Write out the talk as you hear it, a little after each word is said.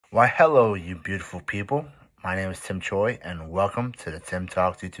Why, hello, you beautiful people. My name is Tim Choi, and welcome to the Tim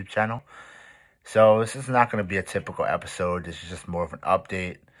Talks YouTube channel. So, this is not going to be a typical episode. This is just more of an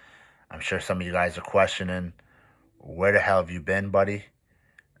update. I'm sure some of you guys are questioning, where the hell have you been, buddy?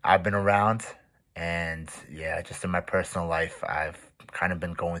 I've been around, and yeah, just in my personal life, I've kind of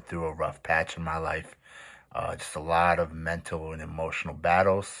been going through a rough patch in my life. Just a lot of mental and emotional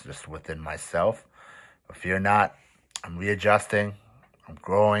battles just within myself. But fear not, I'm readjusting, I'm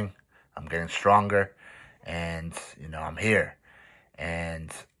growing, I'm getting stronger, and I'm here.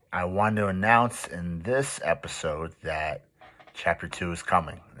 And I want to announce in this episode that chapter 2 is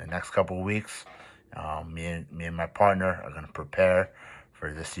coming. In the next couple of weeks, me and my partner are going to prepare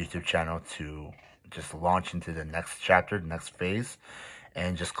for this YouTube channel to just launch into the next chapter, the next phase,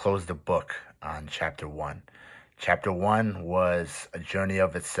 and just close the book on chapter 1. Chapter 1 was a journey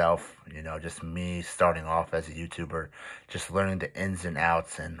of itself, just me starting off as a YouTuber, just learning the ins and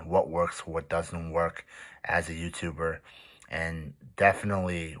outs and what works, what doesn't work as a YouTuber. And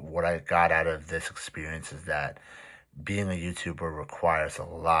definitely what I got out of this experience is that being a YouTuber requires a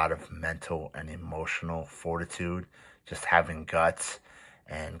lot of mental and emotional fortitude, just having guts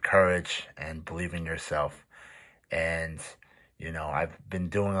and courage and believing in yourself. And, I've been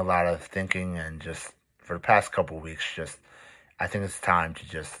doing a lot of thinking and just for the past couple of weeks, I think it's time to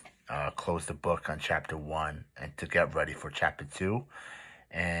just close the book on chapter 1 and to get ready for chapter 2.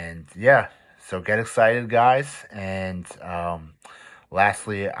 And yeah, so get excited, guys. And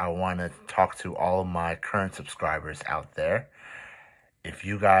lastly, I want to talk to all of my current subscribers out there. If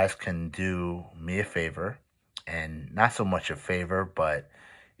you guys can do me a favor, and not so much a favor, but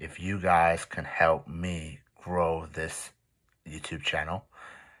if you guys can help me grow this YouTube channel,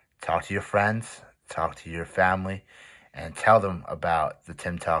 talk to your friends, talk to your family, and tell them about the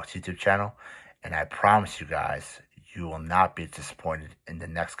Tim Talks YouTube channel. And I promise you guys, you will not be disappointed in the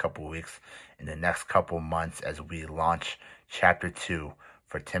next couple of weeks, in the next couple of months as we launch chapter 2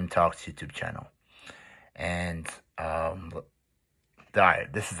 for Tim Talks YouTube channel. And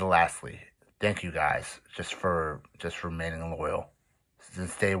this is the lastly. Thank you guys just for remaining loyal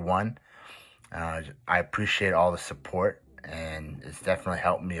since day one. I appreciate all the support, and it's definitely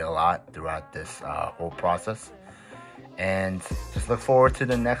helped me a lot throughout this whole process. And just look forward to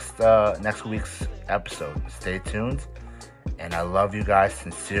the next week's episode. Stay tuned, and I love you guys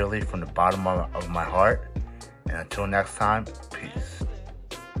sincerely from the bottom of my heart. And until next time, peace.